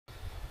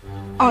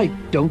"I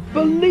don't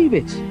believe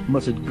it,"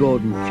 muttered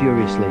Gordon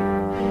furiously.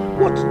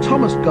 "What's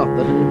Thomas got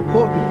that an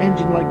important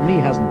engine like me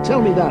hasn't?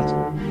 Tell me that.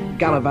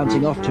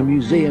 Gallivanting off to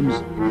museums.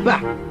 Bah!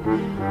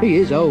 He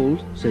is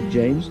old," said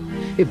James.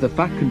 "If the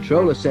Fat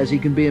Controller says he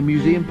can be a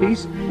museum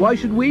piece, why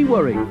should we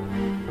worry?"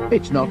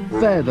 "It's not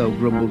fair, though,"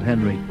 grumbled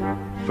Henry.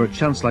 For a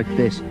chance like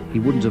this, he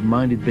wouldn't have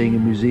minded being a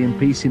museum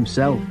piece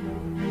himself.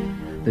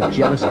 The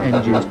jealous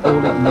engines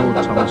all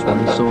ignored Thomas when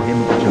they saw him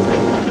at the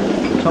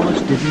junction.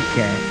 Thomas didn't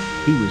care.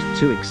 He was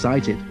too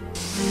excited.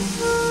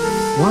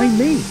 "Why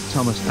me?"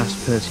 Thomas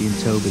asked Percy and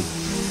Toby.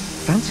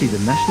 "Fancy the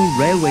National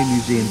Railway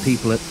Museum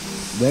people at,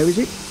 where is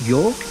it,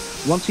 York,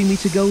 wanting me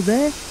to go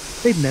there?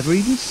 They've never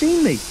even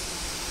seen me."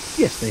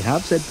 "Yes, they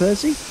have," said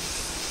Percy.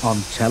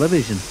 "On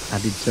television,"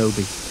 added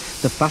Toby.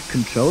 "The Fat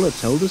Controller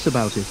told us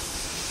about it."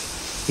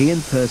 He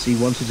and Percy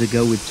wanted to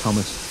go with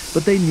Thomas,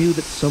 but they knew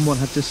that someone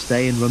had to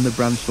stay and run the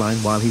branch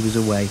line while he was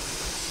away.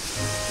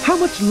 "How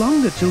much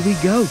longer till we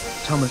go?"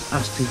 Thomas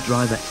asked his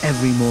driver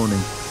every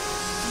morning.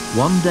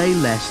 "One day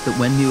less than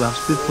when you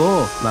asked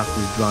before," laughed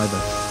his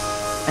driver.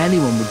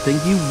 "Anyone would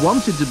think you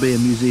wanted to be a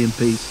museum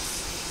piece."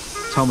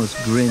 Thomas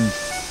grinned.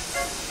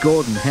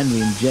 "Gordon,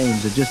 Henry and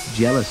James are just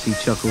jealous," he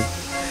chuckled.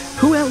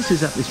 "Who else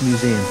is at this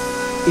museum?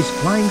 Is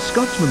Flying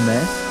Scotsman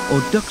there,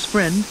 or Duck's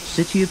friend,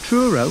 City of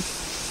Truro?"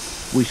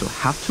 "We shall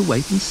have to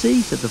wait and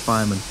see," said the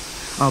fireman.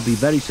 "I'll be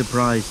very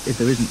surprised if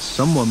there isn't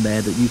someone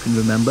there that you can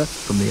remember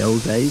from the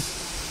old days."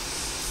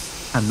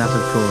 And that,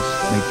 of course,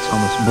 made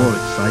Thomas more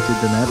excited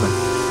than ever.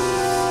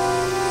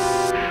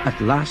 At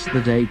last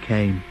the day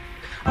came.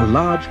 A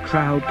large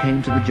crowd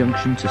came to the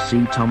junction to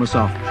see Thomas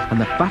off,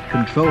 and the Fat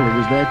Controller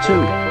was there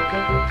too.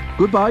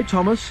 "Goodbye,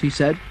 Thomas," he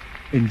said.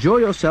 "Enjoy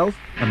yourself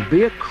and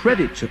be a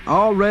credit to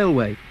our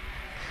railway."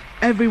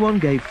 Everyone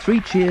gave 3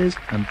 cheers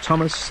and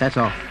Thomas set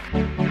off.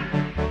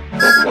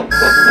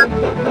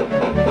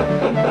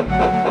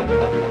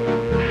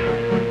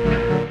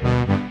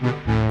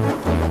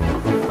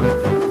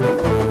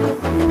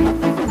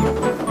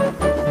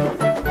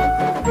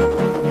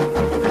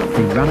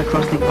 They ran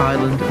across the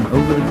island and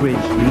over the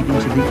bridge leading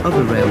to the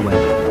other railway.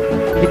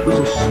 It was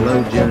a slow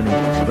journey,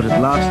 but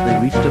at last they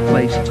reached a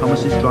place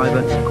Thomas's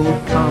driver called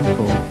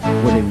Campbell,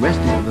 where they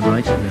rested for the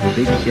night in a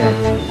big shed.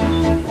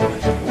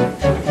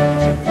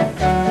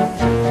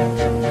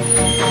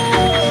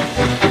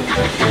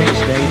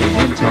 Next day they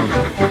went on.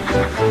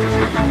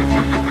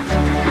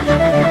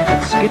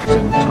 At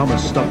Skipton,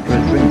 Thomas stopped for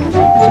a drink and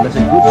to let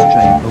a goods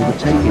train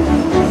overtake it.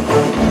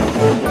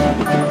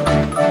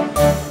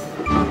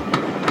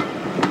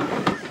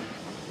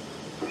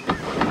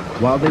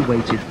 While they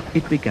waited,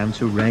 it began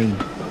to rain.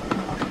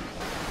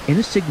 In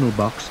a signal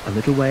box a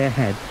little way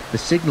ahead, the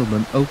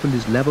signalman opened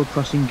his level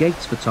crossing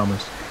gates for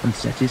Thomas and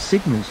set his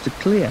signals to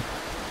clear.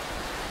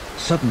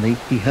 Suddenly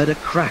he heard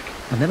a crack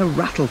and then a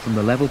rattle from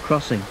the level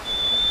crossing.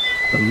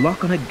 The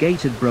lock on a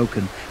gate had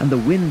broken and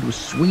the wind was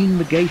swinging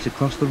the gate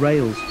across the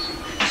rails.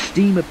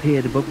 Steam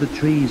appeared above the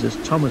trees as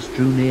Thomas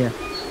drew near.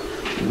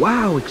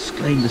 "Wow!"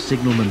 exclaimed the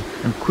signalman,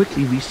 and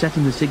quickly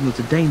resetting the signal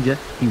to danger,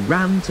 he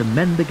ran to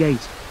mend the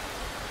gate.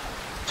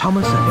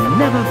 Thomas had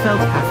never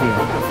felt happier.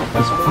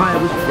 His fire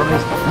was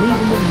bright, and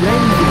even the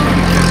rain didn't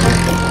matter.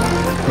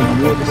 They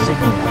neared the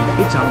signal.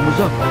 Its arm was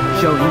up,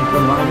 showing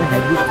the line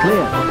ahead was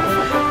clear.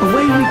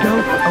 "Away we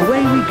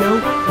go,"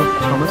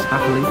 puffed Thomas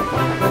happily.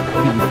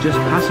 He was just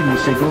passing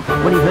the signal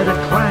when he heard a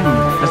clang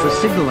as the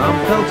signal arm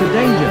fell to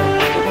danger.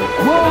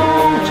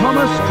 "Whoa,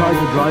 Thomas!" cried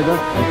the driver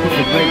and put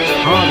the brakes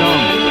hard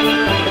on.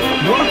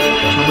 "What?"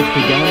 Thomas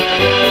began,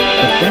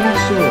 but then he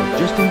saw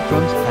just in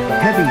front a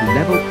heavy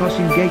level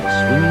crossing gate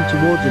swinging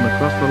towards him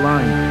across the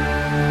line.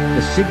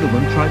 The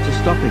signalman tried to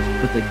stop it,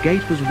 but the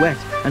gate was wet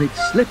and it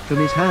slipped from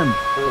his hand.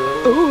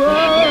 "Oh!"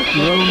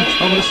 groaned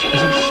Thomas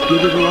as he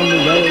skidded along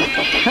the rails.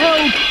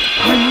 "Help!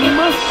 I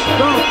must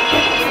stop!"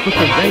 But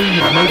the rain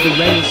had made the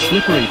rails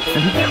slippery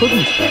and he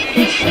couldn't.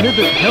 He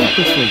slithered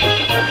helplessly.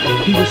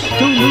 He was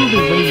still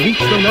moving when he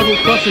reached the level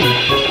crossing.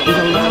 With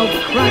a loud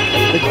crack,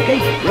 the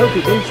gate broke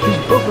against his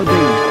buffer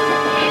beam.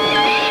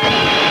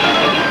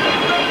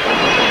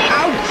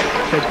 "Ouch!"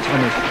 said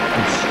Thomas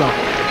and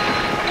stopped.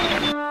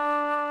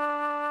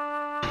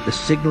 The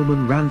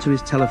signalman ran to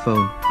his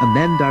telephone and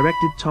then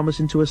directed Thomas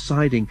into a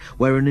siding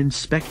where an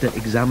inspector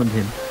examined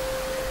him.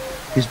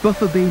 His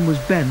buffer beam was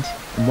bent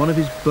and one of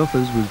his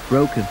buffers was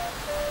broken.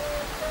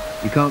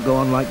 "You can't go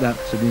on like that,"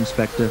 said the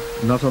inspector.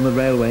 "Not on the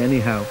railway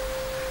anyhow."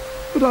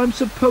 "But I'm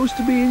supposed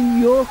to be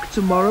in York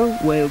tomorrow,"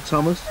 wailed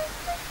Thomas.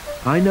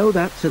 "I know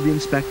that," said the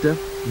inspector.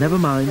 "Never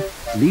mind,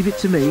 leave it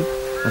to me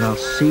and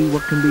I'll see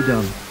what can be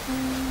done."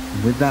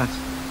 And with that,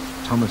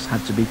 Thomas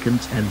had to be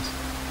content.